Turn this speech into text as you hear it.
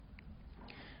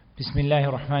بسم الله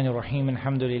الرحمن الرحيم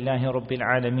الحمد لله رب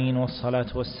العالمين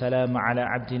والصلاة والسلام على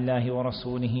عبد الله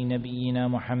ورسوله نبينا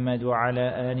محمد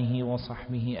وعلى آله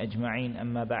وصحبه أجمعين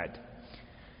أما بعد.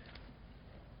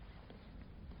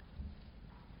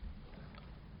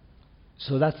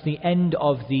 So that's the end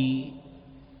of the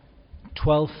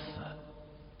 12th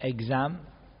exam,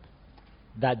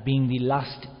 that being the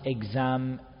last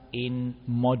exam in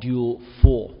module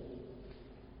 4.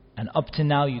 And up to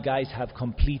now you guys have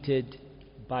completed,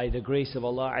 by the grace of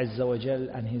Allah Azza wa Jal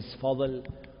and His Fadl,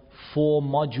 4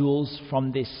 modules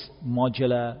from this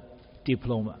modular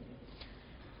diploma.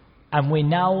 And we're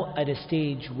now at a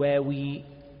stage where we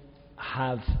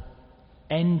have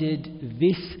ended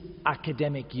this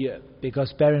academic year,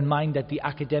 because bear in mind that the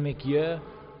academic year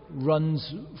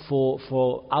runs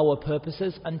for our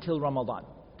purposes until Ramadan.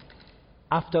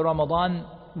 After Ramadan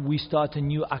we start a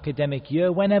new academic year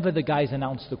whenever the guys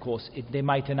announce the course. They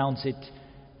might announce it,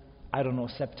 I don't know,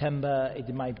 September, it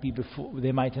might be before,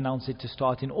 they might announce it to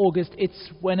start in August.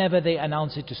 It's whenever they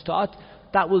announce it to start,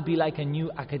 that will be like a new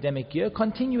academic year,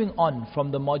 continuing on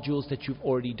from the modules that you've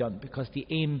already done. Because the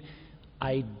aim,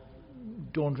 I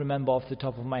don't remember off the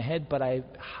top of my head, but I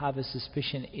have a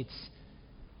suspicion it's,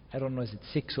 I don't know, is it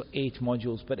 6 or 8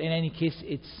 modules, but in any case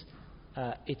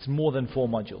it's more than 4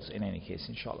 modules in any case,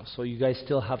 inshallah. So you guys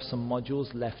still have some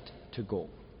modules left to go.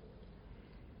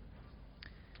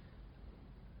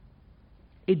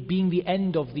 It being the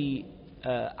end of the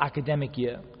academic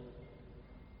year,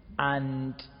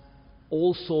 and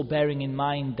also bearing in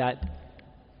mind that,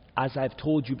 as I've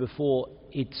told you before,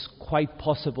 it's quite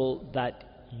possible that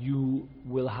you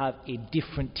will have a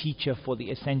different teacher for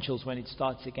the essentials when it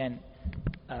starts again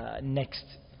next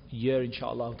year,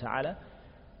 inshallah ta'ala.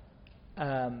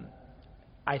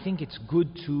 I think it's good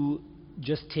to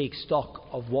just take stock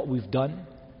of what we've done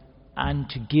and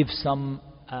to give some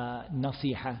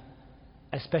nasiha,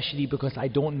 especially because I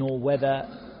don't know whether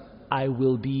I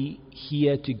will be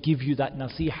here to give you that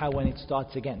nasiha when it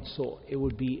starts again. So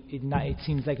it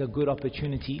seems like a good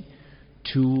opportunity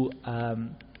to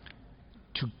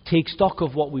take stock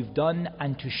of what we've done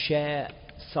and to share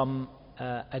some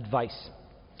advice.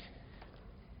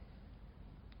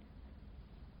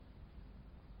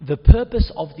 The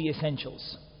purpose of the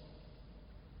essentials,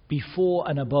 before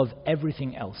and above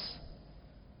everything else,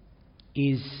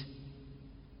 is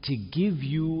to give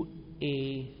you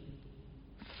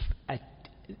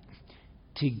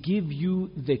to give you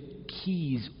the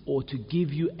keys, or to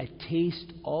give you a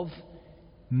taste of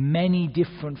many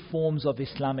different forms of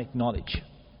Islamic knowledge.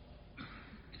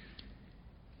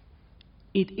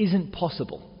 It isn't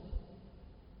possible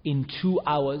in 2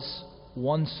 hours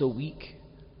once a week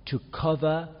to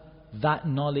cover that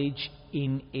knowledge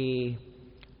in a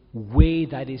way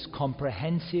that is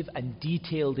comprehensive and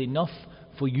detailed enough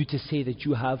for you to say that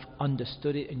you have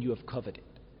understood it and you have covered it.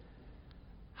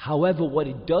 However, what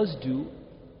it does do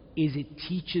is it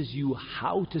teaches you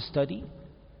how to study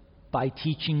by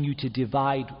teaching you to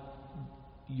divide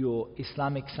your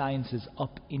Islamic sciences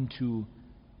up into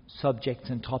subjects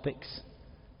and topics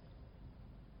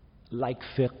like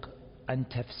fiqh and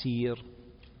tafsir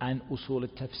and usul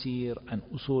al-tafsir and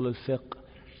usul al-fiqh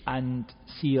and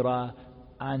seerah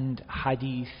and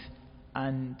hadith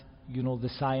and the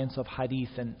science of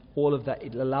hadith and all of that.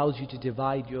 It allows you to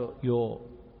divide your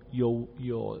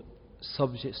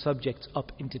subjects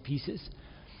up into pieces,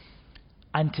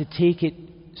 and to take it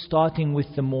starting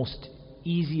with the most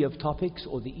easy of topics,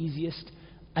 or the easiest,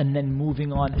 and then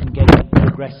moving on and getting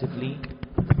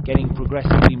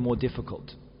progressively more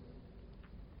difficult.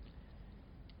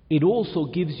 It also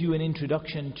gives you an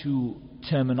introduction to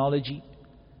terminology,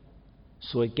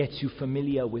 so it gets you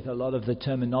familiar with a lot of the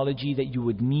terminology that you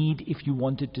would need if you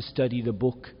wanted to study the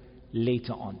book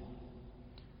later on.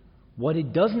 What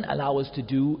it doesn't allow us to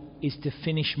do is to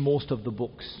finish most of the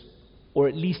books, or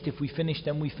at least if we finish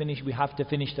them, we have to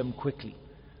finish them quickly,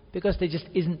 because there just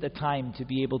isn't the time to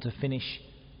be able to finish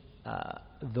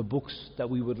the books that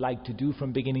we would like to do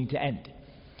from beginning to end.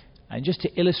 And just to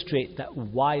illustrate that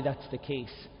why that's the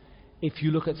case, if you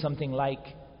look at something like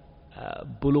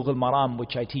Bulugh al-Maram,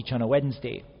 which I teach on a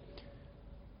Wednesday,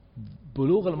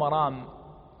 Bulugh al-Maram,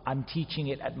 I'm teaching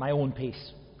it at my own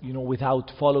pace,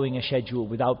 without following a schedule,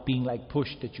 without being like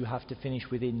pushed that you have to finish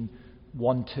within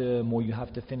 1 term, or you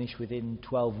have to finish within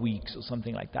 12 weeks or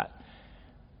something like that.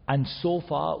 And so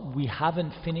far we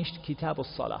haven't finished Kitab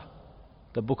al-Salah,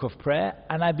 the book of prayer,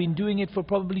 and I've been doing it for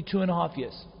probably 2.5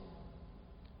 years.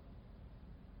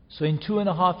 So in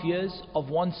 2.5 years of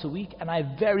once a week, and I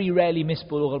very rarely miss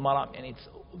Bulugh al-Maram, and it's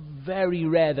very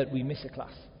rare that we miss a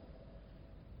class.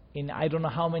 In I don't know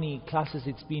how many classes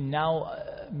it's been now,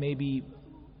 maybe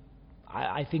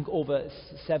I think over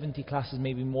 70 classes,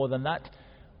 maybe more than that.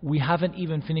 We haven't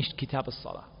even finished Kitab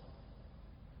al-Salah.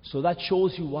 So that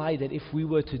shows you why that if we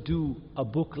were to do a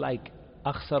book like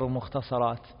Akhsar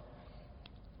al-Mukhtasarat,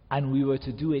 and we were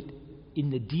to do it in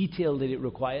the detail that it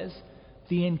requires,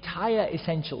 the entire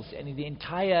essentials, and the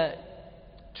entire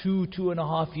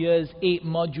 2.5 years, 8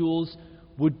 modules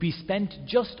would be spent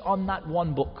just on that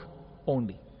one book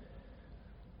only.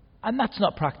 And that's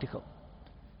not practical.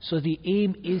 So the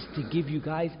aim is to give you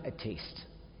guys a taste.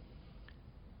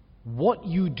 What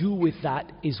you do with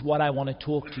that is what I want to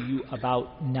talk to you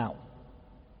about now.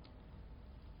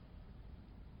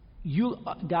 You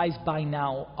guys by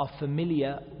now are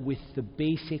familiar with the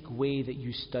basic way that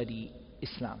you study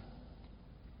Islam.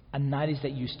 And that is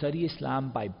that you study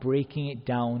Islam by breaking it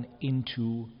down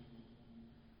into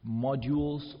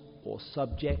modules or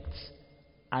subjects,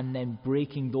 and then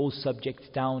breaking those subjects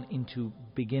down into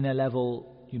beginner level,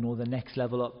 the next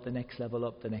level up, the next level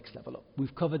up, the next level up.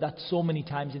 We've covered that so many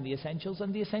times in the Essentials,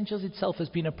 and the Essentials itself has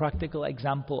been a practical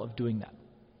example of doing that.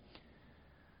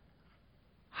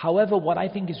 However, what I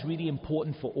think is really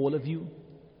important for all of you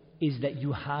is that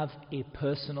you have a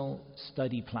personal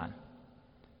study plan.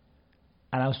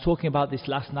 And I was talking about this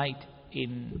last night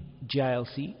in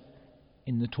GILC,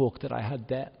 in the talk that I had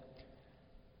there.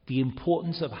 The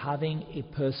importance of having a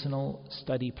personal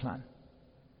study plan.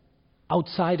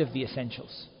 Outside of the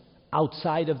essentials,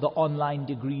 outside of the online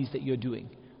degrees that you're doing,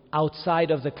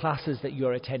 outside of the classes that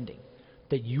you're attending,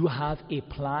 that you have a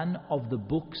plan of the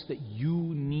books that you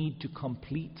need to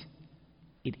complete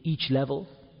at each level,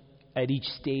 at each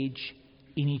stage,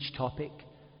 in each topic,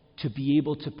 to be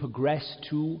able to progress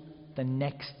to the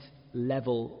next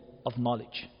level of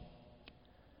knowledge.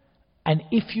 And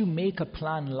if you make a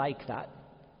plan like that,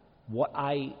 what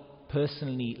I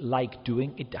personally like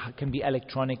doing, it can be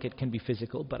electronic, it can be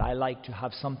physical, but I like to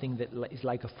have something that is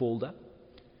like a folder.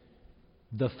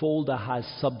 The folder has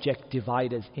subject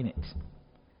dividers in it.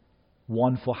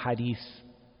 One for hadith,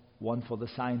 one for the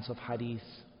science of hadith,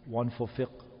 one for fiqh,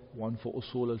 one for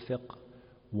usul al-fiqh,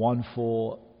 one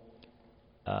for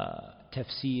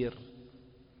tafsir,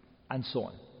 and so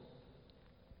on.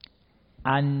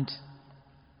 And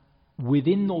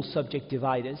within those subject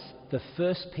dividers, the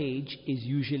first page is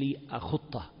usually a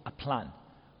khutta, a plan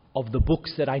of the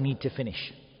books that I need to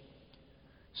finish.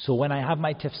 So when I have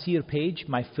my tafsir page,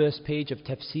 my first page of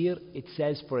tafsir, it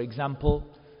says, for example,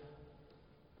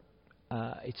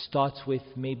 it starts with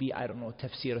maybe,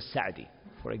 tafsir al-Sa'di,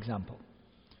 for example.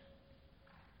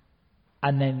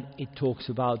 And then it talks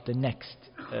about the next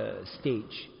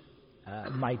stage.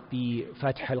 Might be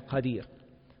Fath al-Qadir.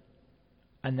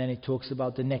 And then it talks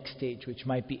about the next stage, which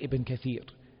might be Ibn Kathir.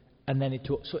 And then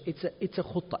so it's a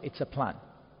khutta, it's a plan.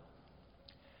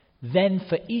 Then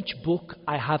for each book,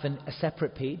 I have a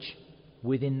separate page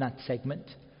within that segment,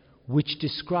 which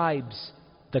describes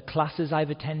the classes I've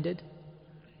attended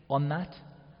on that,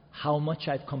 how much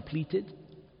I've completed,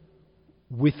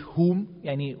 with whom,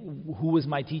 who was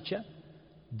my teacher,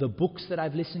 the books that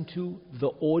I've listened to,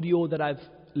 the audio that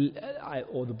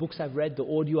or the books I've read, the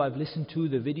audio I've listened to,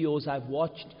 the videos I've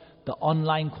watched, the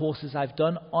online courses I've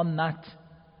done on that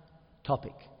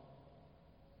topic.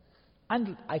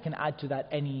 And I can add to that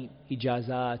any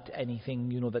ijazat,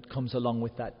 anything that comes along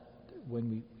with that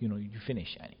when you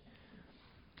finish any.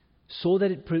 So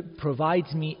that it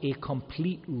provides me a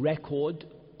complete record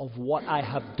of what I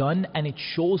have done, and it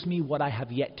shows me what I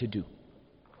have yet to do.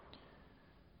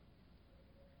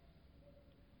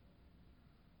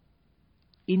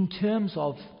 In terms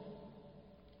of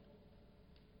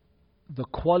the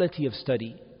quality of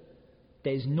study,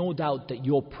 there is no doubt that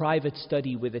your private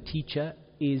study with a teacher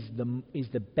is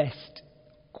the best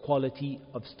quality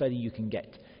of study you can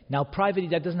get. Now, privately,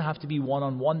 that doesn't have to be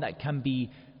one-on-one. That can be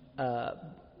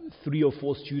 3 or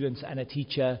 4 students and a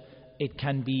teacher. It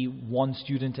can be 1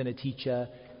 student and a teacher.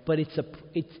 But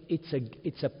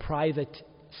it's a private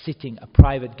sitting, a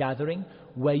private gathering,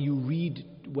 where you read,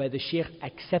 where the Shaykh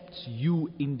accepts you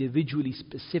individually,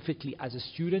 specifically as a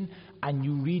student, and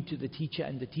you read to the teacher,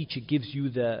 and the teacher gives you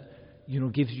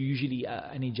gives you usually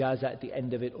an ijazah at the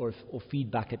end of it, or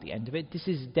feedback at the end of it. This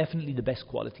is definitely the best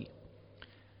quality.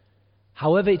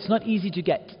 However, it's not easy to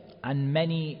get, and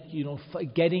many,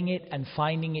 getting it and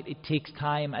finding it, it takes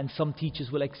time, and some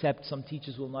teachers will accept, some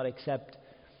teachers will not accept,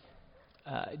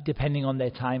 depending on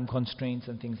their time constraints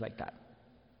and things like that.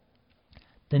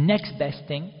 The next best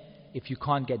thing, if you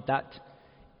can't get that,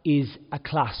 is a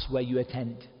class where you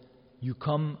attend. You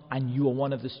come and you are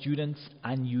one of the students,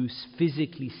 and you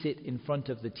physically sit in front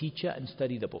of the teacher and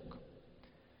study the book.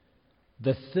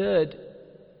 The third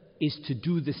is to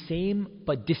do the same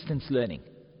but distance learning.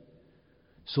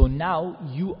 So now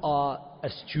you are a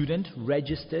student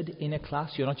registered in a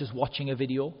class. You're not just watching a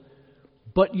video,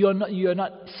 but you're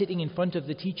not sitting in front of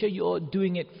the teacher. You're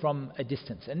doing it from a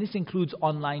distance. And this includes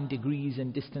online degrees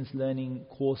and distance learning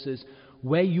courses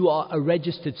where you are a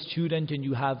registered student and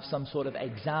you have some sort of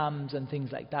exams and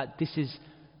things like that. This is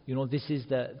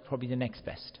probably the next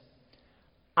best.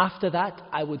 After that,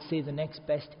 I would say the next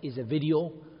best is a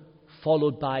video,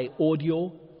 followed by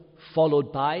audio,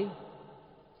 followed by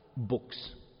books.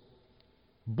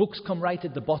 Books come right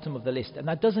at the bottom of the list, and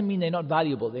that doesn't mean they're not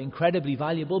valuable. They're incredibly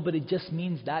valuable, but it just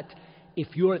means that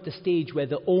if you're at the stage where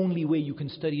the only way you can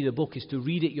study the book is to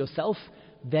read it yourself,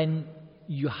 then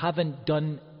you haven't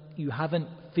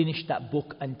finished that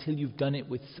book until you've done it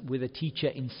with a teacher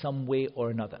in some way or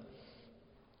another.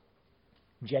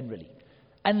 Generally.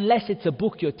 Unless it's a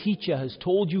book your teacher has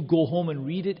told you, go home and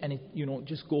read it, and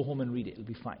just go home and read it, it'll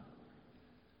be fine.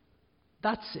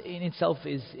 That in itself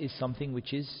is something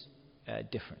which is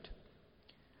different.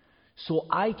 So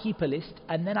I keep a list,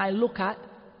 and then I look at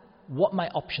what my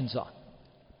options are.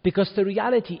 Because the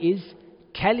reality is,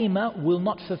 Kalima will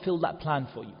not fulfill that plan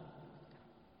for you.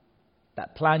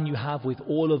 That plan you have with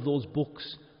all of those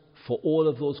books, for all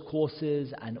of those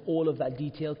courses and all of that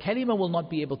detail, Kalima will not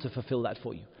be able to fulfill that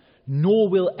for you. Nor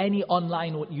will any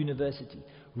online university.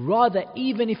 Rather,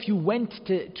 even if you went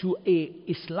to a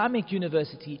Islamic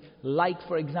university, like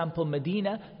for example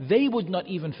Medina, they would not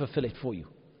even fulfill it for you.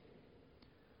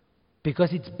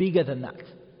 Because it's bigger than that.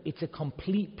 It's a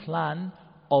complete plan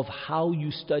of how you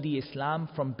study Islam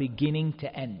from beginning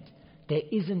to end. There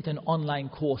isn't an online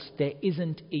course, there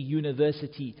isn't a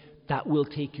university that will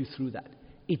take you through that.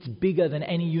 It's bigger than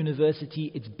any university,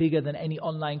 it's bigger than any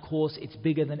online course, it's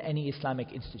bigger than any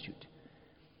Islamic institute.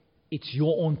 It's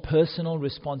your own personal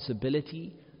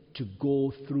responsibility to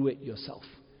go through it yourself.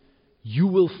 You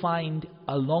will find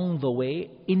along the way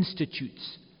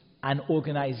institutes and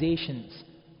organizations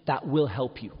that will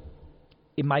help you.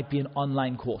 It might be an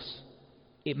online course.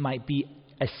 It might be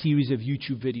a series of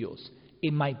YouTube videos.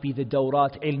 It might be the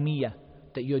Dawrat Ilmiya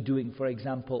that you're doing, for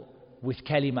example, with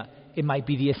Kalima. It might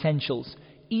be the essentials.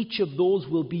 Each of those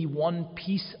will be one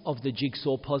piece of the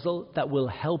jigsaw puzzle that will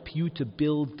help you to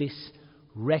build this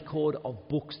record of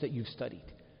books that you've studied.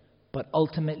 But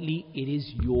ultimately, it is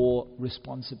your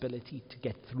responsibility to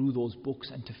get through those books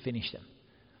and to finish them.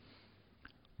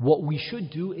 What we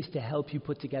should do is to help you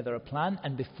put together a plan.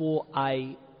 And before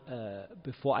I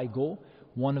go,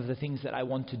 one of the things that I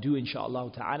want to do,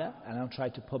 inshaAllah ta'ala, and I'll try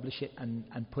to publish it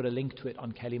and put a link to it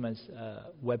on Kalima's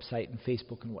website and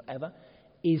Facebook and whatever,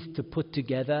 is to put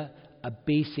together a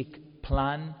basic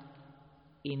plan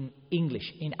in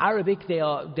English. In Arabic,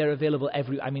 they're available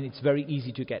it's very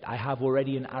easy to get. I have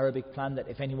already an Arabic plan that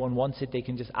if anyone wants it, they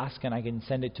can just ask and I can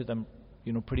send it to them,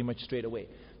 pretty much straight away.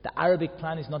 The Arabic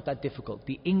plan is not that difficult.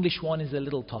 The English one is a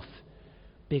little tough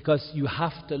because you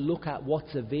have to look at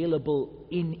what's available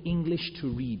in English to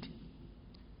read.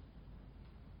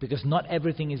 Because not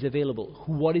everything is available.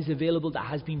 What is available that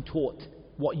has been taught?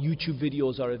 What YouTube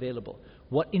videos are available?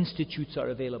 What institutes are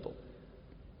available?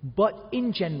 But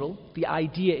in general, the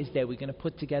idea is that we're going to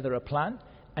put together a plan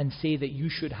and say that you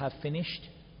should have finished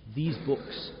these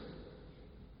books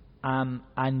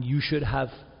and you should have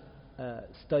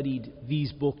studied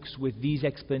these books with these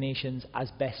explanations as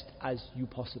best as you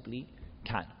possibly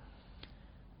can.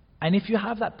 And if you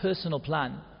have that personal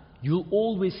plan, you'll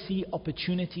always see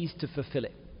opportunities to fulfill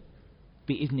it.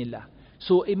 Bi-idhnillah.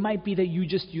 So it might be that you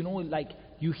just,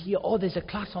 you hear, there's a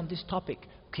class on this topic.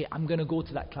 Okay, I'm going to go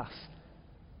to that class.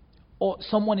 Or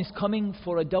someone is coming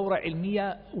for a Dawra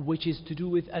Ilmiya which is to do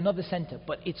with another center,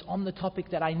 but it's on the topic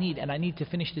that I need and I need to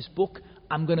finish this book,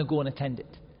 I'm going to go and attend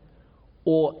it.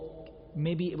 Or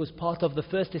maybe it was part of the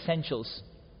first essentials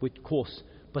with course,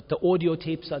 but the audio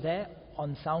tapes are there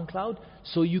on SoundCloud,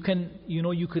 so you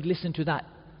could listen to that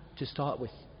to start with.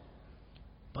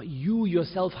 But you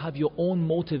yourself have your own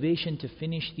motivation to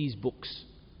finish these books.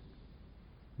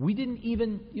 We didn't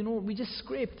even, we just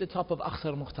scraped the top of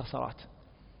Akhtar Mukhtasarat.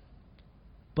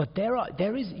 But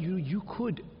you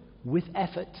could, with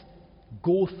effort,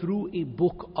 go through a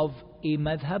book of a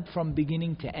madhab from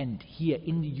beginning to end here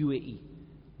in the UAE.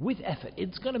 With effort.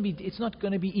 It's not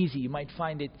going to be easy. You might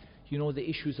find it, the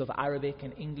issues of Arabic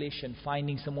and English and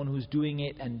finding someone who's doing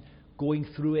it and going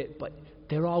through it. But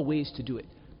there are ways to do it.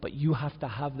 But you have to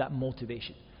have that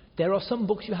motivation. There are some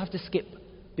books you have to skip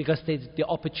because the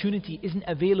opportunity isn't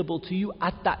available to you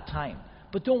at that time.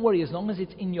 But don't worry, as long as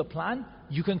it's in your plan,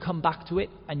 you can come back to it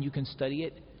and you can study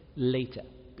it later.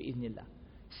 Bi-idhnillah.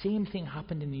 Same thing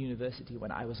happened in the university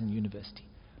when I was in university.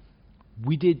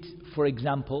 We did, for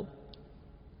example,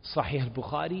 Sahih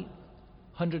al-Bukhari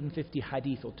 150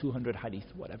 hadith or 200 hadith,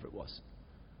 whatever it was.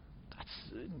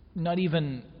 That's not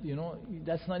even,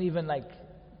 that's not even like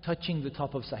touching the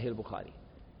top of Sahih Bukhari.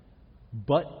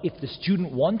 But if the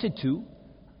student wanted to,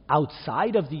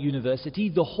 outside of the university,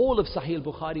 the whole of Sahih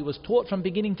Bukhari was taught from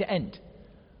beginning to end.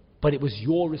 But it was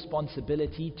your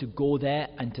responsibility to go there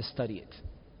and to study it.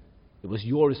 It was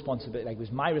your responsibility, like it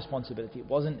was my responsibility. It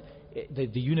wasn't,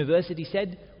 the university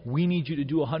said, we need you to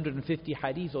do 150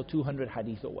 hadith or 200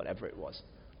 hadith or whatever it was.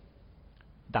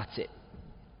 That's it.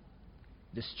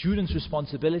 The student's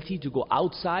responsibility to go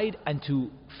outside and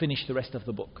to finish the rest of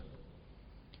the book.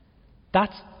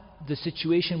 That's the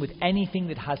situation with anything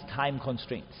that has time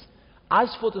constraints.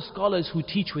 As for the scholars who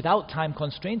teach without time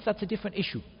constraints, that's a different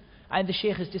issue. And the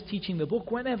Shaykh is just teaching the book.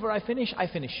 Whenever I finish, I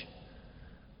finish.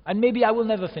 And maybe I will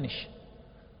never finish.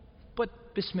 But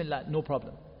Bismillah, no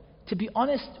problem. To be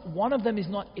honest, one of them is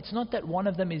not, it's not that one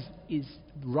of them is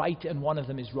right and one of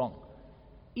them is wrong.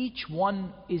 Each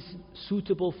one is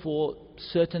suitable for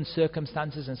certain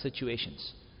circumstances and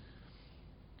situations.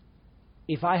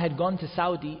 If I had gone to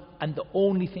Saudi and the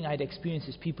only thing I'd experienced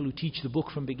is people who teach the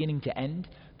book from beginning to end,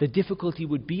 the difficulty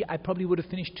would be I probably would have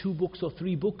finished 2 books or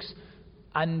 3 books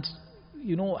and,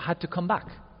 had to come back.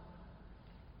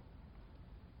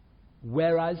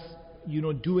 Whereas,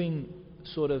 doing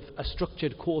sort of a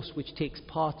structured course which takes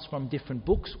parts from different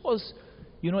books was,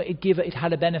 it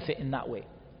had a benefit in that way.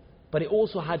 But it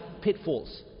also had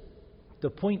pitfalls. The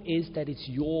point is that it's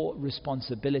your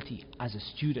responsibility as a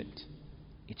student.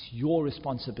 It's your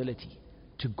responsibility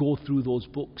to go through those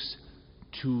books,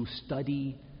 to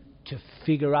study, to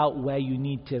figure out where you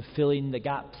need to fill in the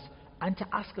gaps, and to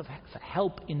ask for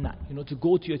help in that. To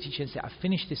go to your teacher and say, I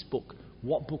finished this book.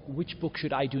 Which book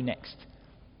should I do next?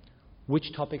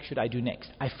 Which topic should I do next?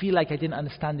 I feel like I didn't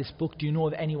understand this book. Do you know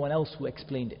of anyone else who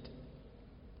explained it?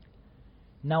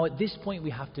 Now at this point we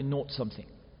have to note something.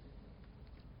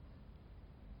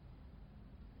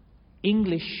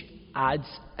 English adds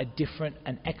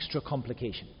an extra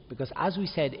complication. Because as we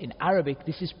said, in Arabic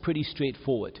this is pretty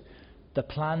straightforward. The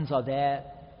plans are there,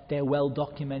 they're well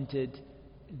documented,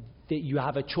 you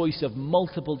have a choice of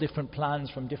multiple different plans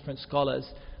from different scholars,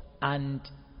 and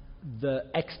the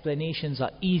explanations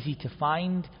are easy to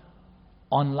find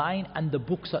online, and the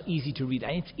books are easy to read,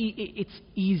 and it's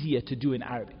easier to do in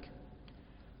Arabic.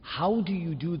 How do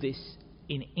you do this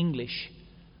in English?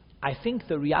 I think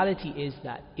the reality is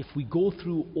that if we go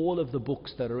through all of the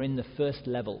books that are in the first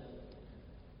level,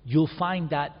 you'll find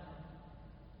that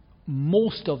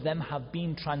most of them have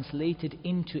been translated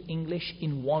into English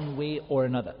in one way or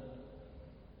another.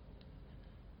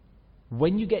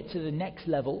 When you get to the next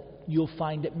level, you'll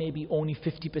find that maybe only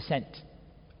 50%.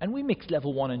 And we mix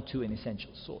level 1 and 2 in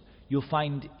Essentials. So you'll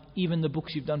find even the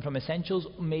books you've done from Essentials,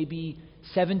 maybe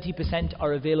 70%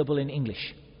 are available in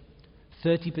English.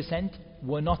 30%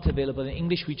 were not available in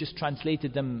English, we just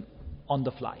translated them on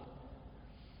the fly.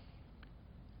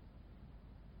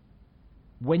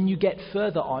 When you get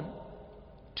further on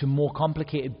to more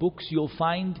complicated books, you'll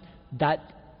find that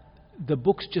the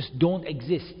books just don't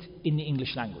exist in the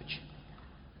English language.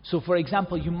 So for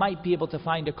example, you might be able to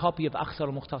find a copy of Akhsar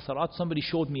al-Mukhtasarat. Somebody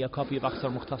showed me a copy of Akhsar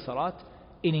al-Mukhtasarat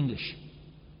in English.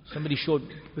 Somebody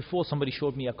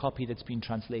showed me a copy that's been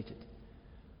translated.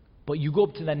 But you go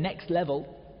up to the next level,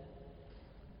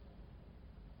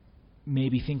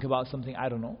 maybe think about something, I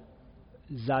don't know,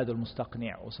 Zad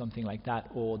al-Mustaqni' or something like that,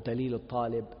 or Dalil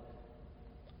al-Talib.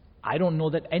 I don't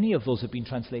know that any of those have been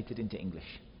translated into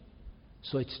English.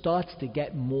 So it starts to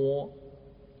get more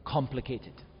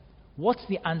complicated. What's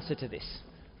the answer to this?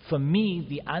 For me,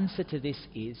 the answer to this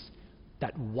is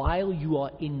that while you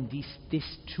are in this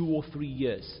 2 or 3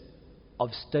 years of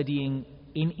studying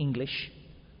in English,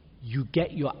 you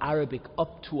get your Arabic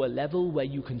up to a level where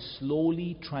you can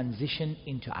slowly transition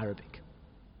into Arabic.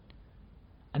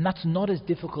 And that's not as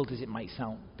difficult as it might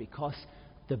sound, because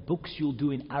the books you'll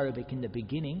do in Arabic in the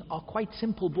beginning are quite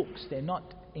simple books. They're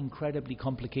not incredibly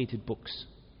complicated books.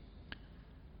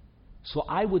 So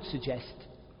I would suggest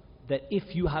that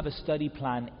if you have a study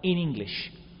plan in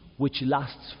English which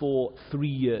lasts for 3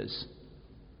 years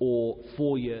or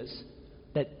 4 years,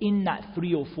 that in that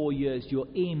 3 or 4 years your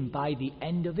aim by the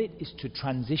end of it is to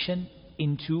transition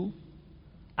into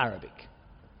Arabic.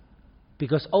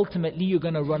 Because ultimately you're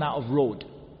going to run out of road.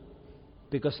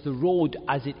 Because the road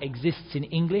as it exists in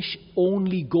English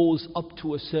only goes up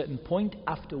to a certain point,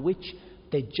 after which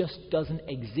there just doesn't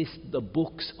exist. The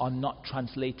books are not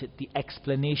translated, the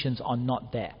explanations are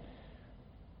not there.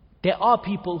 There are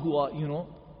people who are,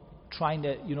 trying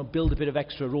to, build a bit of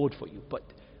extra road for you, but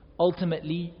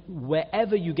ultimately,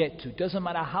 wherever you get to, doesn't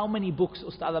matter how many books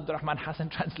Ustad Abdul Rahman Hassan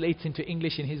translates into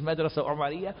English in his Madrasa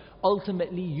Umariyah,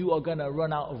 ultimately you are going to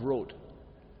run out of road.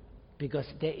 Because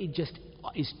it just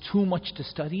is too much to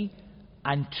study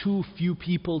and too few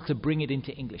people to bring it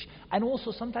into English. And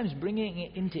also sometimes bringing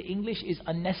it into English is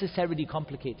unnecessarily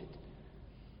complicated.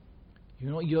 You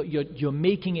know, you're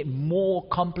making it more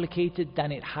complicated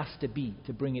than it has to be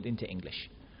to bring it into English.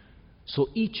 So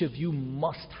each of you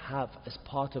must have, as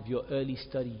part of your early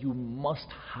study, you must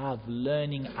have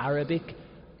learning Arabic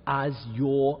as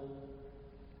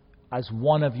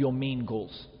one of your main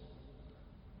goals.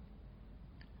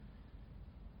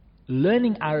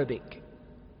 Learning Arabic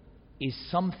is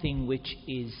something which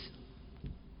is,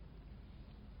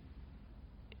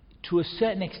 to a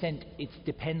certain extent, it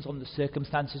depends on the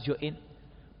circumstances you're in.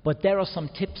 But there are some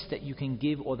tips that you can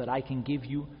give, or that I can give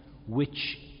you,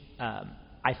 which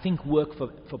I think work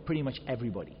for pretty much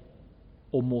everybody,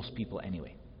 or most people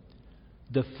anyway.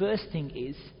 The first thing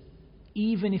is,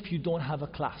 even if you don't have a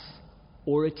class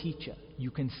or a teacher,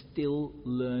 you can still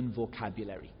learn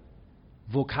vocabulary.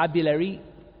 Vocabulary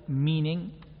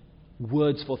meaning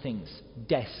words for things: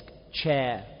 desk,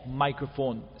 chair,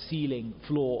 microphone, ceiling,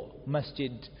 floor,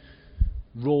 masjid,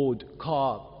 road,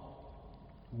 car,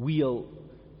 wheel.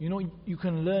 You know, you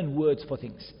can learn words for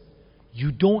things.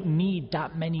 You don't need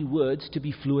that many words to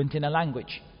be fluent in a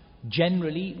language.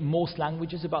 Generally, most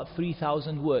languages about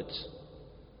 3,000 words.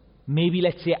 Maybe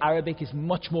let's say Arabic is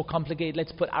much more complicated.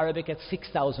 Let's put Arabic at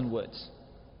 6,000 words.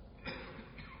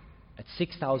 At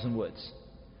 6,000 words.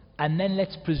 And then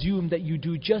let's presume that you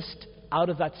do just out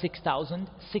of that 6,000,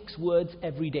 6 words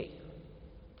every day.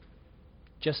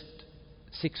 Just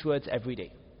 6 words every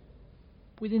day.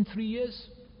 Within 3 years,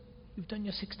 you've done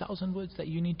your 6,000 words that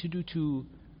you need to do to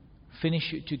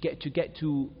finish, to get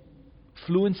to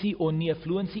fluency or near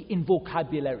fluency in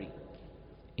vocabulary.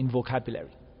 In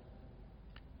vocabulary.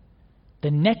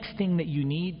 The next thing that you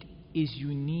need is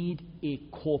you need a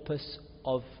corpus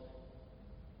of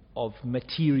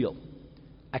material,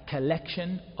 a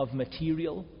collection of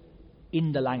material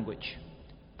in the language.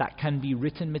 That can be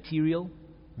written material,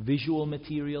 visual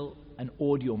material, and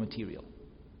audio material.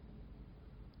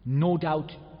 No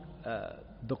doubt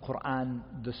the Quran,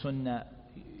 the Sunnah,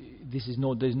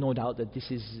 there's no doubt that this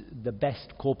is the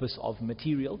best corpus of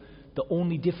material. The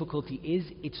only difficulty is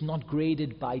it's not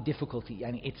graded by difficulty,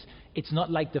 and it's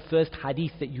not like the first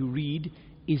hadith that you read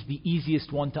is the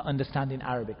easiest one to understand in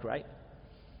Arabic, right?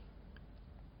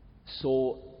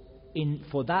 So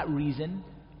for that reason,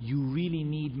 you really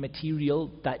need material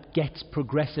that gets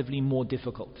progressively more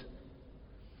difficult.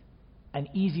 An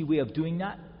easy way of doing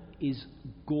that is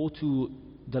go to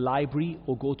the library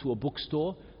or go to a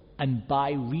bookstore and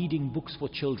buy reading books for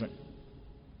children.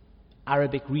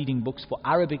 Arabic reading books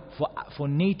for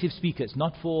native speakers,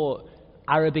 not for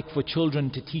Arabic for children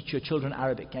to teach your children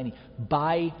Arabic.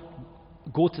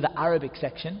 Go to the Arabic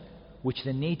section, which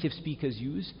the native speakers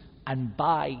use, and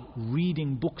buy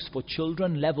reading books for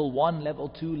children, level 1, level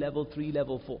 2, level 3,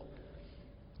 level 4.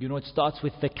 You know, it starts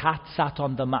with the cat sat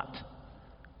on the mat,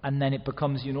 and then it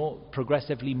becomes,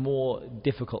 progressively more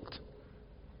difficult.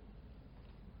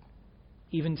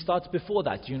 Even starts before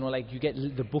that, like you get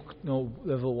the book,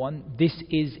 level 1. This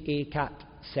is a cat,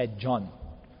 said John.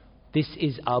 This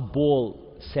is a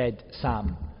ball, said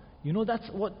Sam.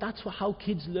 That's how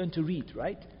kids learn to read,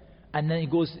 right? And then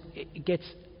it gets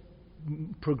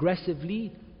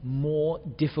progressively more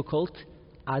difficult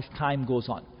as time goes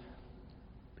on.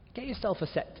 Get yourself a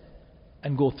set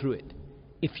and go through it.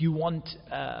 If you want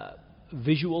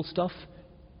visual stuff,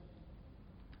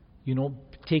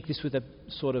 take this with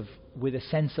a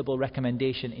sensible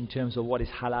recommendation in terms of what is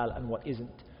halal and what isn't.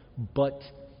 But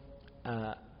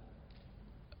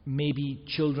maybe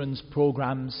children's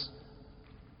programs,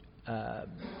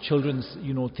 children's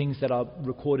things that are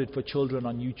recorded for children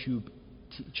on YouTube,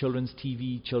 children's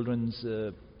TV, children's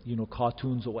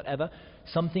cartoons or whatever.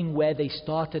 Something where they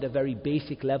start at a very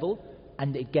basic level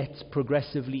and it gets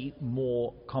progressively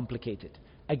more complicated.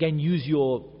 Again, use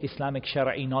your Islamic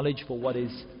Shari'i knowledge for what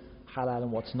is halal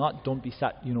and what's not. Don't be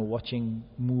sat, watching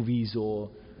movies or,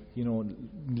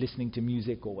 listening to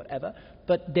music or whatever.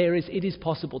 But it is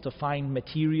possible to find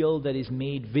material that is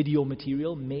video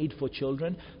material made for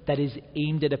children that is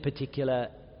aimed at a particular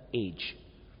age.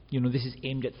 This is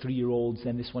aimed at 3-year-olds,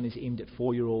 and this one is aimed at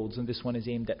 4-year-olds, and this one is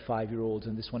aimed at 5-year-olds,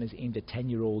 and this one is aimed at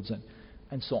 10-year-olds,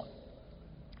 and so on.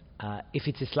 If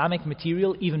it's Islamic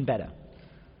material, even better.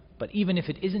 But even if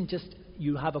it isn't, just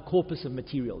you have a corpus of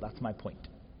material. That's my point.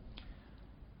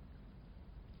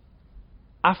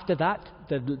 After that,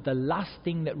 the last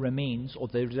thing that remains, or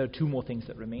there are 2 more things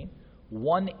that remain.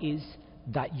 One is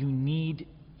that you need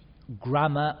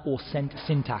grammar or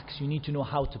syntax. You need to know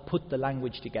how to put the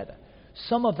language together.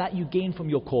 Some of that you gain from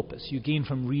your corpus, you gain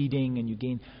from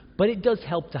reading, but it does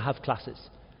help to have classes.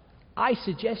 I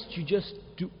suggest you just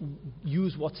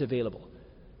use what's available.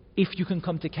 If you can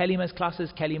come to Kalima's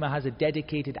classes, Kalima has a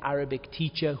dedicated Arabic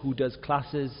teacher who does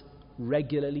classes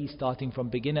regularly, starting from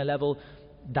beginner level.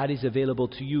 That is available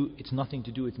to you. It's nothing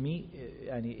to do with me,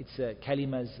 and it's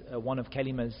one of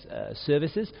Kalima's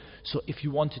services. So if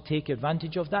you want to take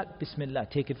advantage of that, Bismillah,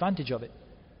 take advantage of it.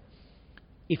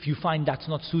 If you find that's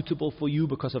not suitable for you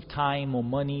because of time or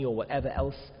money or whatever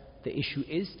else the issue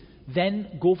is,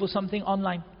 then go for something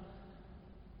online.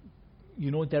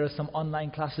 There are some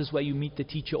online classes where you meet the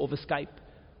teacher over Skype.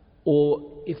 Or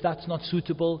if that's not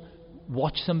suitable,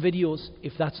 watch some videos.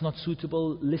 If that's not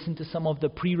suitable, listen to some of the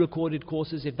pre-recorded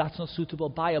courses. If that's not suitable,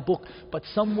 buy a book. But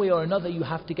some way or another, you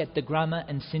have to get the grammar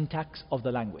and syntax of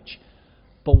the language.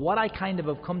 But what I kind of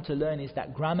have come to learn is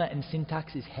that grammar and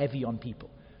syntax is heavy on people.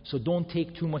 So don't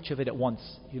take too much of it at once.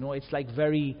 It's like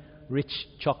very rich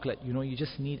chocolate. You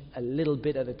just need a little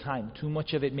bit at a time. Too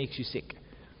much of it makes you sick.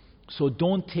 So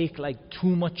don't take like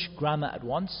too much grammar at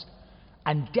once.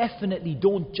 And definitely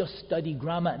don't just study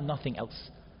grammar and nothing else.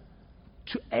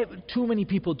 Too many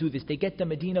people do this. They get the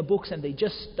Medina books and they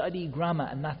just study grammar,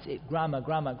 and that's it. Grammar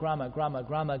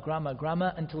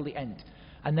until the end.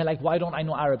 And they're like, why don't I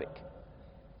know Arabic?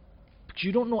 Because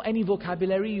you don't know any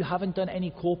vocabulary, you haven't done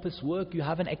any corpus work, you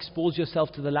haven't exposed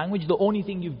yourself to the language. The only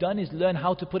thing you've done is learn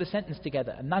how to put a sentence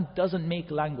together, and that doesn't make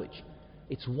language.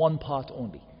 It's one part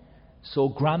only. So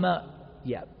grammar,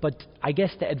 yeah. But I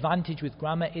guess the advantage with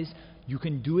grammar is you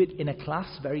can do it in a class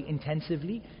very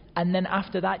intensively, and then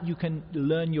after that you can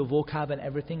learn your vocab and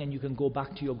everything, and you can go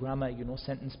back to your grammar,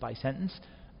 sentence by sentence,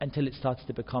 until it starts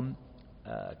to become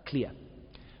clear.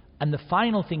 And the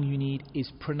final thing you need is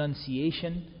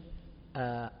pronunciation,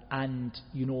 and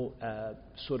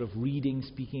sort of reading,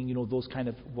 speaking, those kind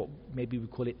of, what maybe we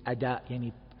call it ada,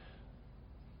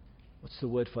 what's the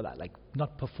word for that? Like,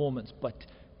 not performance, but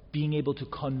being able to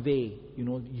convey,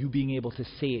 you being able to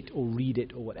say it or read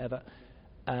it or whatever.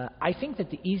 I think that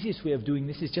the easiest way of doing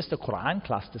this is just a Quran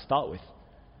class to start with,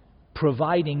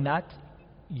 providing that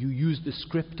you use the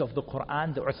script of the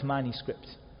Quran, the Uthmani script.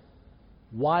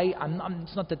 Why?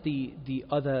 It's not that the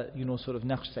other, sort of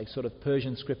Naqsh, like sort of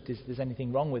Persian script there's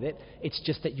anything wrong with it. It's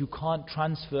just that you can't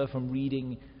transfer from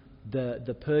reading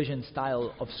the Persian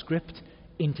style of script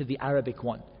into the Arabic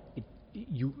one.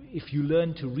 If you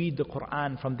learn to read the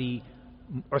Quran from the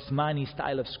Uthmani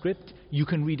style of script, you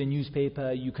can read a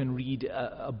newspaper, you can read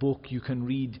a book, you can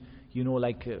read,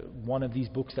 one of these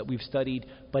books that we've studied.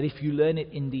 But if you learn it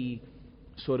in the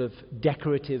sort of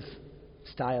decorative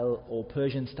style or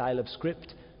Persian style of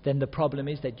script, then the problem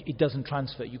is that it doesn't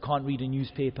transfer. You can't read a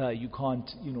newspaper, you can't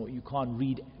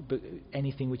read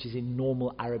anything which is in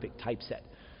normal Arabic typeset.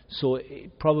 So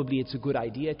probably it's a good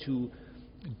idea to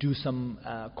do some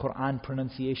Quran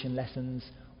pronunciation lessons,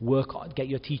 get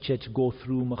your teacher to go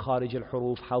through makharij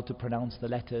al-huruf, how to pronounce the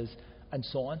letters, and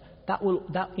so on.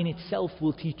 That in itself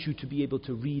will teach you to be able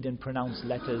to read and pronounce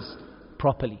letters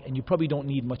properly, and you probably don't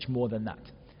need much more than that.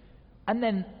 And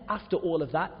then after all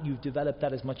of that, you've developed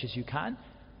that as much as you can,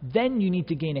 then you need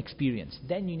to gain experience.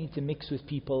 Then you need to mix with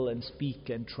people and speak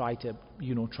and try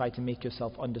to make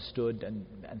yourself understood and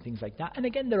things like that. And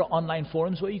again, there are online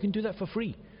forums where you can do that for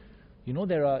free.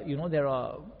 There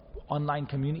are online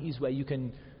communities where you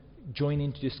can join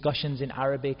into discussions in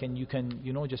Arabic, and you can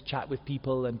just chat with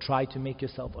people and try to make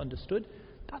yourself understood.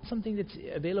 That's something that's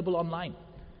available online.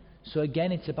 So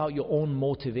again, it's about your own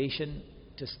motivation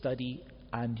to study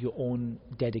and your own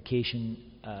dedication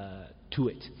to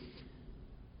it.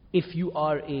 If you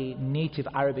are a native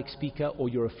Arabic speaker or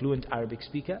you're a fluent Arabic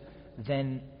speaker,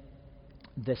 then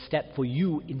the step for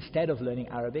you, instead of learning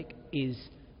Arabic, is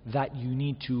that you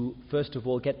need to first of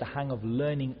all get the hang of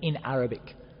learning in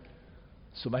Arabic.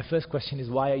 So my first question is,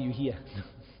 why are you here?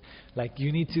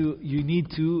 You need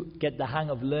to get the hang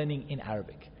of learning in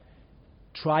Arabic.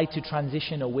 Try to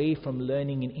transition away from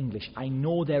learning in English. I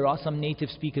know there are some native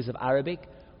speakers of Arabic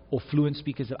or fluent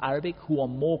speakers of Arabic who are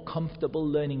more comfortable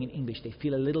learning in English. They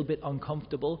feel a little bit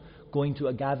uncomfortable going to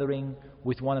a gathering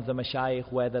with one of the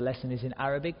mashayikh where the lesson is in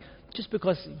Arabic, just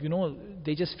because,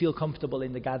 they just feel comfortable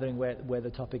in the gathering where the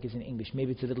topic is in English.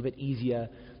 Maybe it's a little bit easier,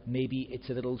 maybe it's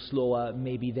a little slower,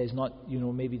 maybe there's not,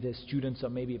 maybe the students are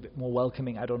maybe a bit more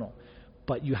welcoming, I don't know.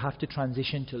 But you have to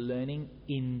transition to learning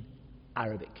in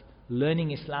Arabic.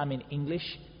 Learning Islam in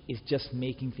English is just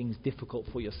making things difficult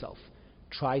for yourself.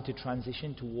 Try to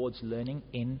transition towards learning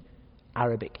in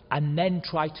Arabic, and then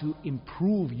try to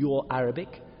improve your Arabic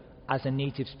as a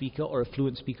native speaker or a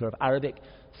fluent speaker of Arabic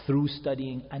through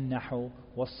studying an-nahu,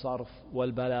 wal-sarf,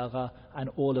 wal-balagha, and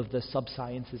all of the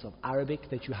sub-sciences of Arabic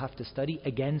that you have to study.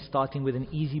 Again, starting with an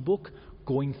easy book,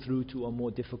 going through to a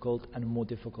more difficult and more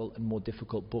difficult and more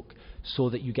difficult book, so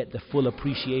that you get the full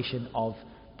appreciation of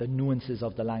the nuances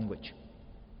of the language.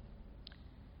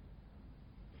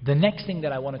 The next thing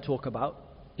that I want to talk about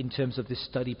in terms of this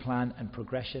study plan and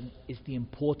progression is the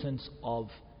importance of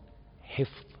hifz.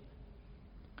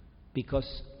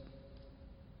 Because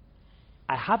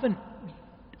I haven't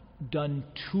done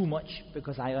too much,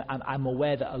 because I'm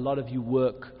aware that a lot of you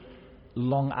work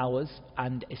long hours,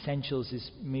 and essentials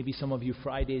is maybe some of you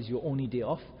Friday is your only day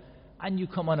off, and you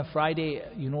come on a Friday,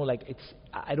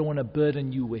 I don't want to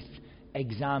burden you with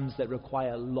exams that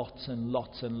require lots and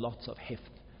lots and lots of hifz.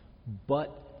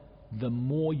 But the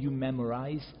more you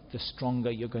memorize, the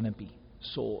stronger you're going to be.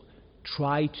 So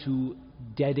try to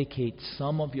dedicate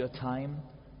some of your time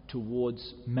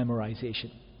towards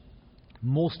memorization.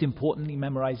 Most importantly,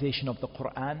 memorization of the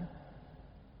Quran,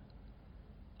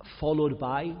 followed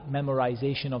by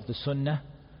memorization of the Sunnah,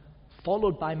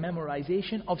 followed by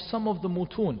memorization of some of the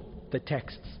mutun, the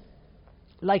texts,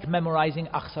 like memorizing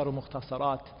Akhsar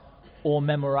Mukhtasarat, or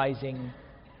memorizing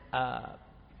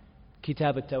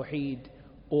Kitab al-Tawheed,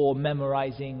 or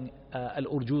memorizing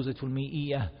Al-Urjuzatul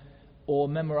Mi'iyah, or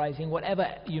memorizing whatever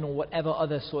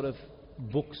other sort of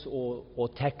books or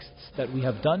texts that we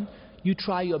have done. You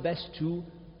try your best to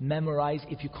memorize.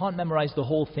 If you can't memorize the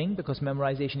whole thing because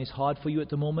memorization is hard for you at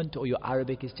the moment, or your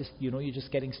Arabic is just, you're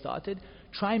just getting started,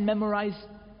 try and memorize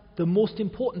the most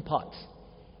important parts.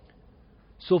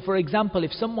 So for example,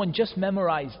 if someone just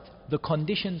memorized the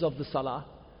conditions of the salah,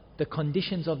 the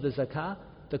conditions of the zakah,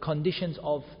 the conditions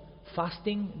of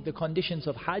fasting, the conditions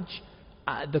of hajj,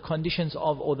 the conditions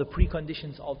of, or the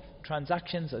preconditions of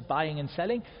transactions, buying and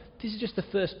selling, this is just the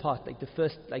first part,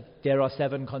 there are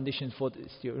 7 conditions for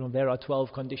this, there are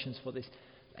 12 conditions for this.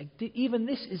 Even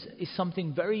this is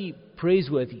something very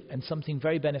praiseworthy and something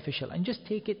very beneficial, and just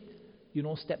take it,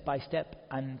 step by step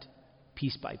and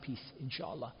piece by piece,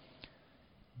 inshallah.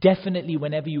 Definitely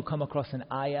whenever you come across an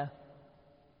ayah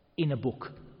in a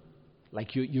book,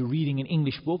 like you're reading an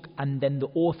English book and then the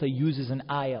author uses an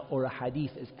ayah or a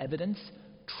hadith as evidence,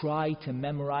 try to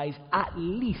memorize at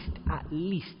least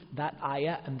that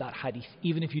ayah and that hadith,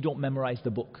 even if you don't memorize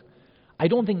the book. I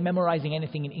don't think memorizing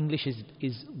anything in English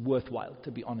is worthwhile,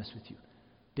 to be honest with you,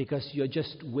 because you're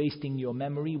just wasting your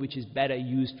memory, which is better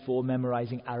used for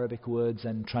memorizing Arabic words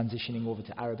and transitioning over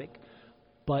to Arabic.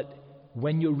 But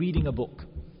when you're reading a book,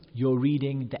 you're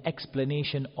reading the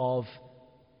explanation of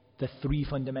the 3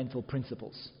 fundamental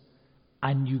principles,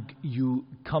 and you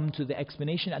come to the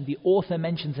explanation and the author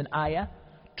mentions an ayah,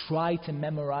 try to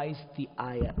memorize the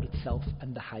ayah itself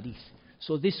and the hadith.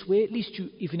 So this way, at least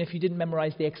even if you didn't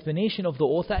memorize the explanation of the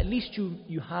author, at least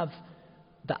you have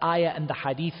the ayah and the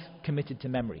hadith committed to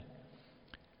memory.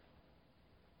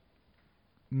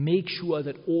 Make sure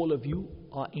that all of you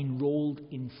are enrolled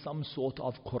in some sort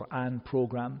of Quran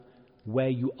program where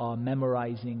you are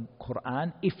memorizing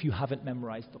Quran, if you haven't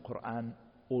memorized the Quran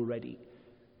already.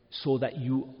 So that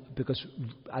because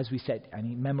as we said,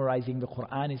 memorizing the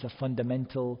Quran is a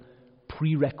fundamental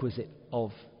prerequisite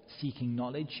of seeking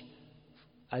knowledge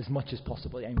as much as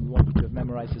possible. We want you to have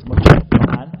memorized as much of the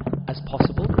Quran as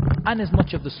possible, and as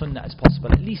much of the Sunnah as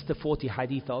possible, at least the 40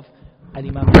 hadith of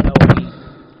Al-Imam al-Nawawi,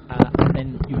 and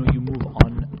then you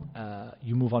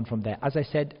move on from there. As I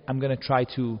said, I'm going to try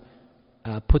to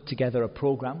put together a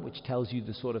program which tells you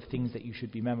the sort of things that you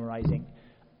should be memorizing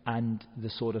and the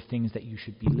sort of things that you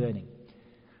should be learning.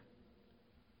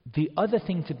 The other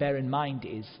thing to bear in mind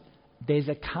is there's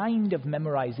a kind of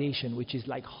memorization which is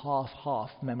like half-half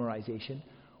memorization,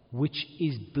 which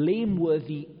is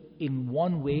blameworthy in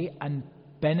one way and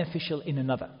beneficial in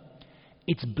another.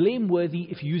 It's blameworthy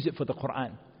if you use it for the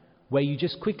Quran, where you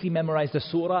just quickly memorize the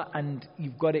surah and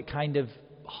you've got it kind of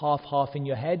half-half in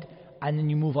your head, and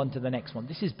then you move on to the next one.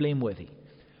 This is blameworthy.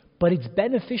 But it's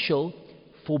beneficial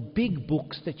for big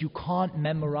books that you can't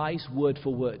memorize word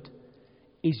for word,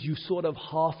 is you sort of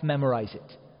half memorize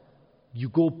it. You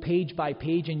go page by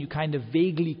page and you kind of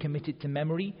vaguely commit it to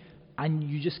memory, and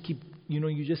you just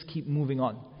keep moving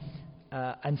on.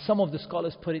 And some of the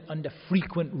scholars put it under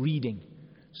frequent reading.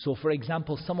 So for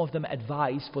example, some of them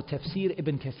advise for Tafsir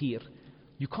Ibn Kathir,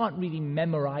 you can't really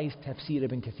memorize Tafsir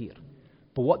Ibn Kathir.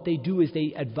 But what they do is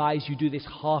they advise you do this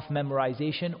half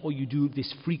memorization, or you do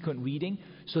this frequent reading,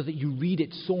 so that you read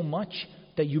it so much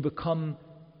that you become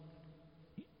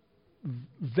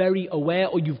very aware,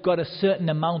 or you've got a certain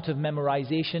amount of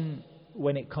memorization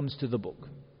when it comes to the book.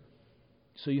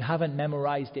 So you haven't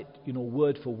memorized it,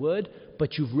 word for word,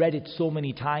 but you've read it so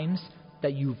many times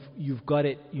that you've got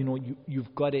it,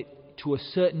 you've got it to a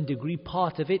certain degree.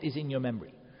 Part of it is in your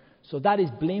memory. So that is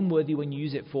blameworthy when you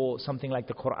use it for something like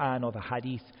the Quran or the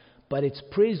Hadith. But it's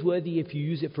praiseworthy if you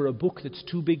use it for a book that's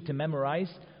too big to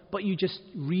memorize, but you just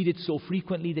read it so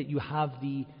frequently that you have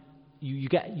the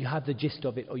gist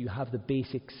of it, or you have the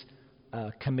basics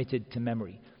committed to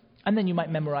memory. And then you might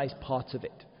memorize parts of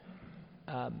it.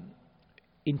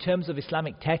 In terms of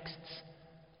Islamic texts,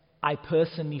 I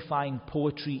personally find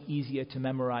poetry easier to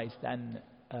memorize than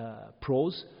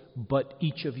prose, but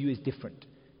each of you is different.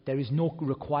 There is no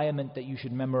requirement that you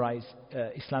should memorize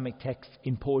Islamic texts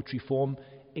in poetry form.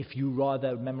 If you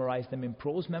rather memorize them in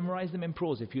prose, memorize them in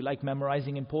prose. If you like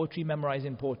memorizing in poetry, memorize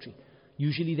in poetry.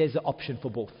 Usually there's an option for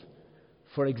both.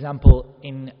 For example,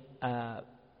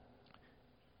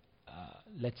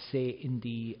 let's say in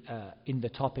the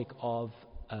topic of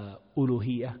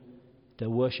uluhiyah, the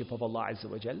worship of Allah Azza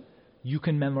wa Jal, you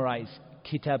can memorize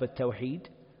Kitab al-Tawheed,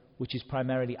 which is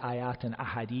primarily ayat and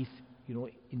ahadith,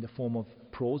 in the form of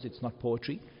prose, it's not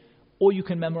poetry. Or you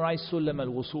can memorize Sulam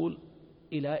al-Wusul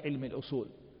ila ilm al-Usul,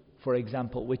 for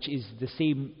example, which is the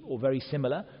same or very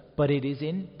similar, but it is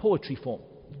in poetry form.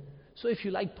 So if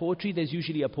you like poetry, there's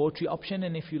usually a poetry option,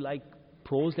 and if you like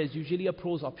prose, there's usually a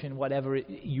prose option, whatever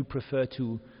you prefer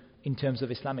to, in terms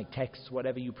of Islamic texts,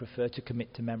 whatever you prefer to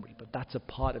commit to memory. But that's a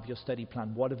part of your study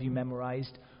plan. What have you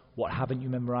memorized? What haven't you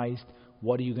memorized?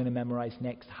 What are you going to memorize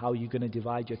next? How are you going to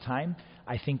divide your time?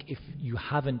 I think if you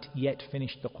haven't yet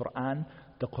finished the Quran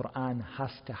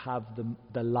has to have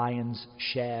the lion's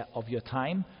share of your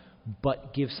time,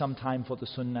 but give some time for the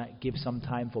Sunnah, give some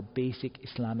time for basic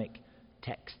Islamic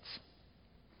texts.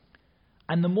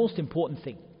 And the most important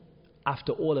thing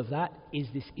after all of that is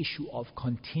this issue of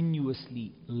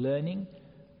continuously learning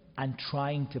and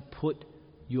trying to put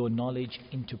your knowledge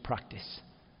into practice.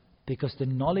 Because the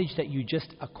knowledge that you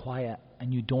just acquire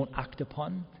and you don't act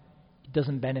upon, it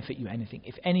doesn't benefit you anything.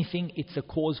 If anything, it's a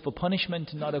cause for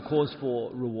punishment, not a cause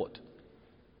for reward.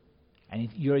 And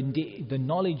the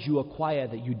knowledge you acquire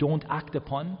that you don't act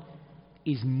upon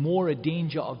is more a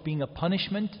danger of being a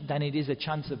punishment than it is a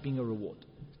chance of being a reward.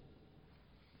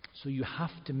 So you have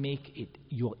to make it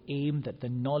your aim that the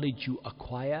knowledge you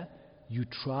acquire, you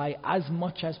try as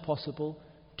much as possible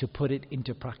to put it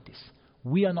into practice.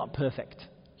 We are not perfect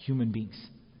human beings.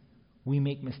 We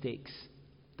make mistakes.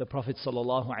 The Prophet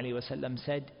ﷺ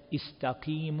said,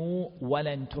 "Istaqimu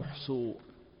walan tuhsu."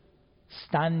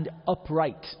 Stand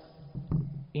upright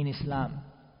in Islam,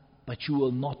 but you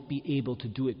will not be able to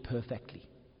do it perfectly.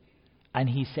 And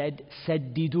he said,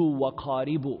 "Saddidu wa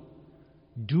qaribu."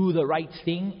 Do the right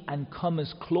thing and come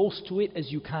as close to it as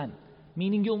you can.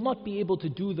 Meaning you'll not be able to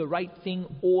do the right thing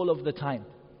all of the time.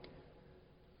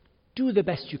 Do the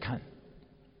best you can.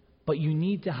 But you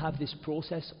need to have this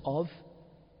process of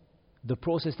the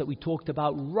process that we talked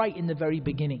about right in the very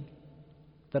beginning,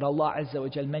 that Allah Azza wa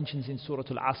Jal mentions in Surah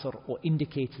Al-Asr, or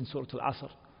indicates in Surah Al-Asr,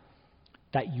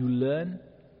 that you learn,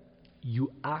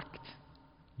 you act,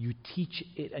 you teach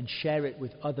it and share it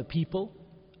with other people,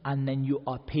 and then you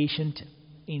are patient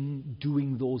in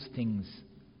doing those things.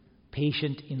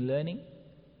 Patient in learning,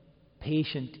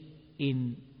 patient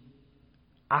in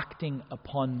acting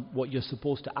upon what you're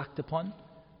supposed to act upon,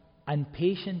 and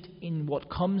patient in what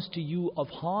comes to you of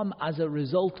harm as a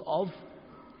result of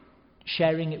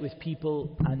sharing it with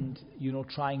people and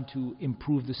trying to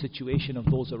improve the situation of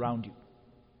those around you.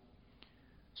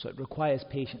 So it requires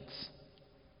patience.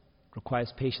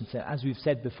 And as we've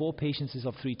said before, patience is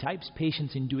of three types: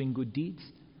 patience in doing good deeds,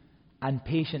 and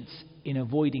patience in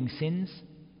avoiding sins,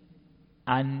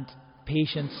 and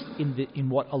patience in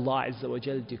what Allah Azza wa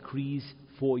Jal decrees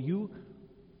for you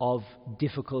of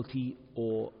difficulty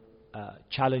or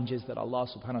challenges that Allah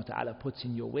subhanahu wa ta'ala puts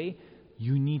in your way.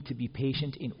 You need to be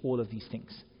patient in all of these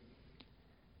things.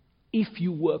 If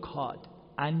you work hard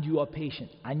and you are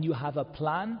patient and you have a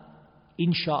plan,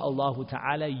 insha'Allah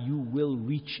ta'ala, you will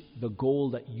reach the goal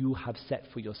that you have set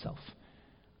for yourself.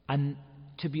 And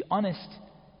to be honest,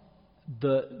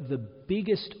 the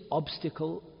biggest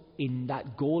obstacle in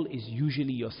that goal is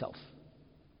usually yourself.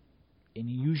 And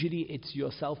usually it's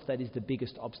yourself that is the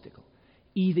biggest obstacle.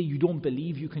 Either you don't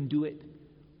believe you can do it,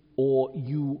 or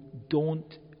you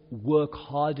don't work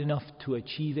hard enough to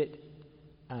achieve it.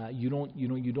 You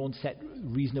don't set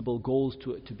reasonable goals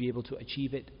to be able to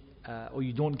achieve it, or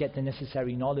you don't get the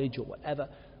necessary knowledge or whatever.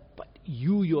 But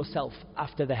you yourself,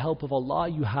 after the help of Allah,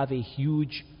 you have a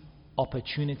huge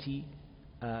opportunity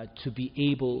to be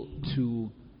able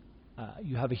to.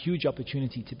 You have a huge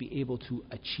opportunity to be able to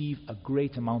achieve a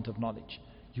great amount of knowledge.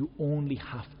 You only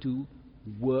have to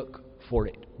work for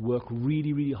it. Work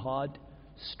really, really hard,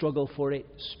 struggle for it,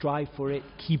 strive for it,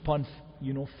 keep on,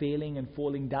 failing and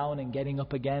falling down and getting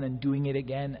up again and doing it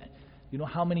again.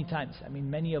 How many times? I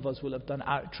mean, many of us will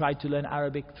have tried to learn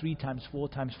Arabic 3 times, 4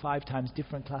 times, 5 times,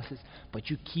 different classes, but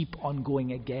you keep on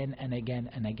going again and again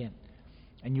and again.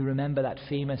 And you remember that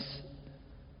famous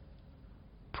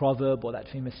proverb or that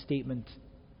famous statement,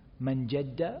 Man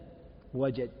jadda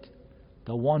wajad.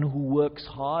 The one who works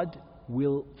hard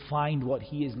will find what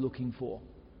he is looking for.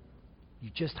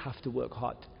 You just have to work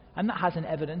hard. And that has an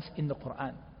evidence in the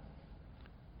Quran.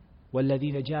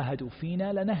 وَالَّذِينَ جَاهَدُوا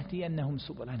فِينَا لَنَهْدِيَنَّهُمْ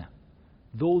سُبُلَنَا.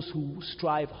 Those who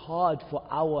strive hard for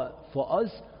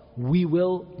us, we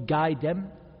will guide them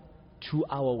to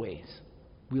our ways.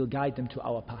 We'll guide them to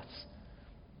our paths.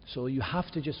 So you have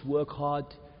to just work hard.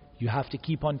 You have to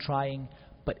keep on trying.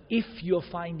 But if you're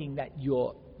finding that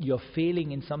you're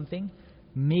failing in something,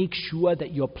 make sure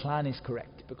that your plan is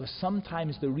correct. Because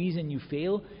sometimes the reason you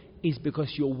fail is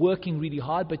because you're working really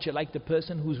hard, but you're like the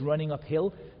person who's running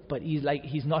uphill, but he's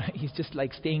just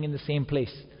like staying in the same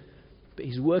place. But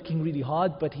he's working really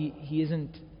hard, but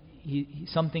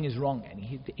something is wrong,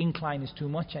 and the incline is too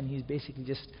much, and he's basically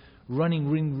just running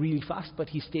really fast, but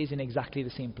he stays in exactly the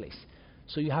same place.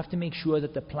 So you have to make sure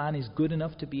that the plan is good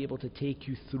enough to be able to take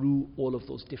you through all of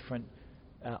those different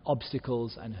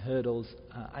obstacles and hurdles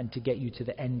and to get you to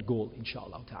the end goal,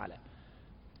 inshallah ta'ala.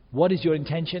 What is your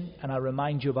intention? And I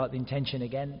remind you about the intention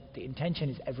again. The intention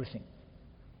is everything.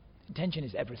 Intention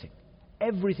is everything.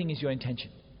 Everything is your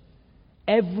intention.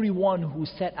 Everyone who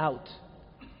set out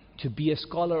to be a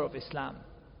scholar of Islam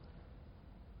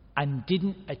and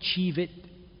didn't achieve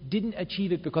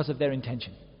it because of their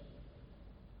intention.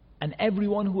 And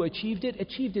everyone who achieved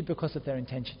it because of their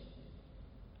intention.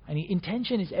 And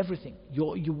intention is everything.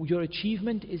 Your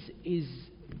achievement is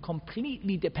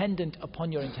completely dependent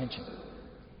upon your intention.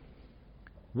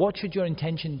 What should your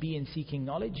intention be in seeking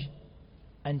knowledge?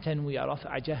 أن تنوي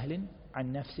رفع جهل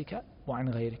عن نفسك وعن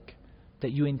غيرك.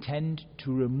 That you intend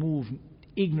to remove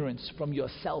ignorance from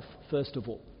yourself first of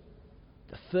all.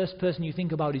 The first person you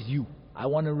think about is you. I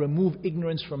want to remove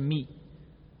ignorance from me.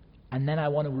 And then I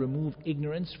want to remove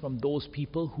ignorance from those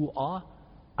people who are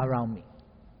around me.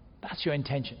 That's your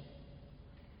intention.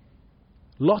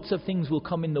 Lots of things will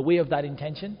come in the way of that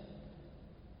intention.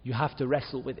 You have to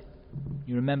wrestle with it.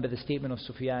 You remember the statement of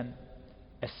Sufyan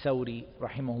الثوري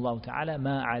رحمه الله تعالى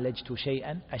ما عالجت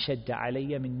شيئا أشد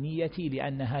علي من نيتي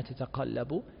لأنها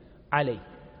تتقلب علي.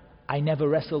 I never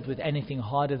wrestled with anything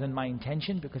harder than my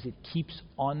intention because it keeps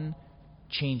on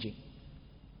changing.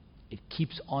 It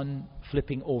keeps on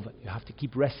flipping over. You have to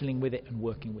keep wrestling with it and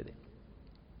working with it.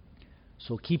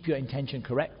 So keep your intention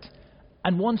correct.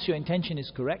 And once your intention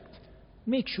is correct,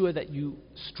 make sure that you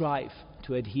strive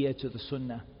to adhere to the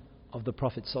sunnah of the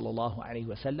Prophet sallallahu alaihi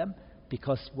wasallam,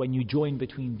 because when you join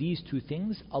between these two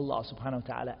things, Allah subhanahu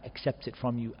wa ta'ala accepts it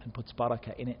from you and puts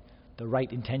barakah in it, the right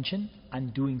intention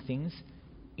and doing things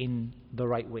in the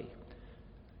right way.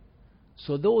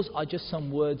 So those are just some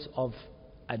words of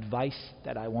advice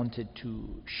that I wanted to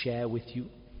share with you.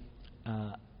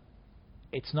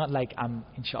 It's not like I'm,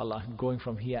 inshallah, going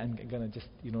from here and going to just,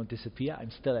 disappear.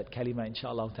 I'm still at Kalima,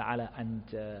 inshallah ta'ala, and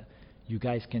you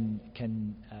guys can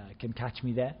catch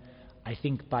me there. I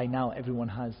think by now everyone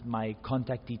has my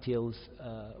contact details,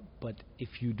 but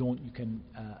if you don't,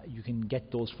 you can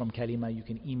get those from Kalima. You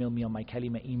can email me on my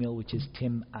Kalima email, which is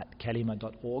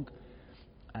tim@kalima.org,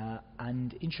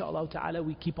 and inshallah ta'ala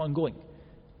we keep on going.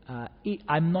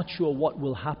 I'm not sure what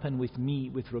will happen with me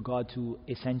with regard to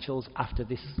essentials after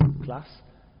this class.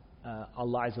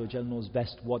 Allah Azza wa Jal knows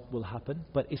best what will happen,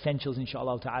 but essentials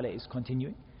inshallah ta'ala is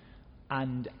continuing.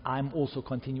 And I'm also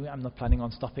continuing. I'm not planning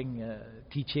on stopping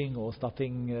teaching or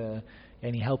stopping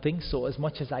any helping. So as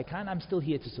much as I can, I'm still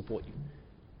here to support you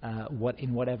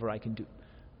in whatever I can do.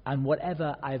 And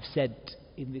whatever I've said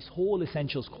in this whole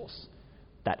Essentials course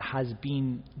that has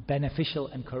been beneficial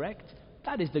and correct,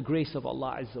 that is the grace of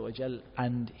Allah Azza wa Jal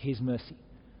and His mercy.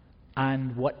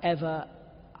 And whatever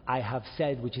I have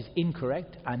said which is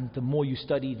incorrect, and the more you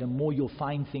study, the more you'll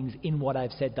find things in what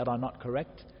I've said that are not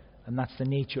correct. And that's the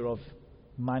nature of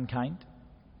mankind.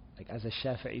 Like as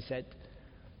Shafi'i said,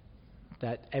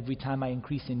 that every time I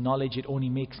increase in knowledge, it only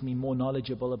makes me more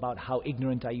knowledgeable about how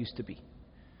ignorant I used to be.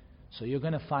 So you're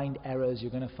going to find errors, you're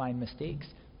going to find mistakes.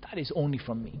 That is only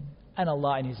from me. And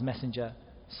Allah and His Messenger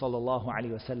sallallahu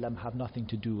alaihi wasallam have nothing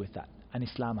to do with that. And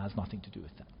Islam has nothing to do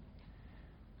with that.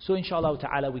 So inshallah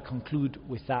ta'ala we conclude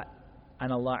with that.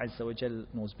 And Allah Azza wa Jal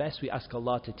knows best. We ask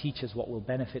Allah to teach us what will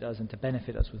benefit us and to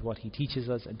benefit us with what He teaches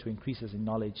us and to increase us in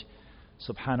knowledge.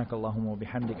 سبحانك اللهم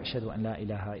وبحمدك أشهد أن لا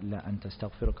إله إلا أنت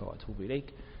استغفرك وأتوب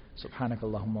إليك سبحانك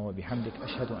اللهم وبحمدك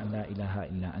أشهد أن لا إله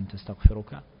إلا أنت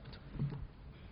استغفرك.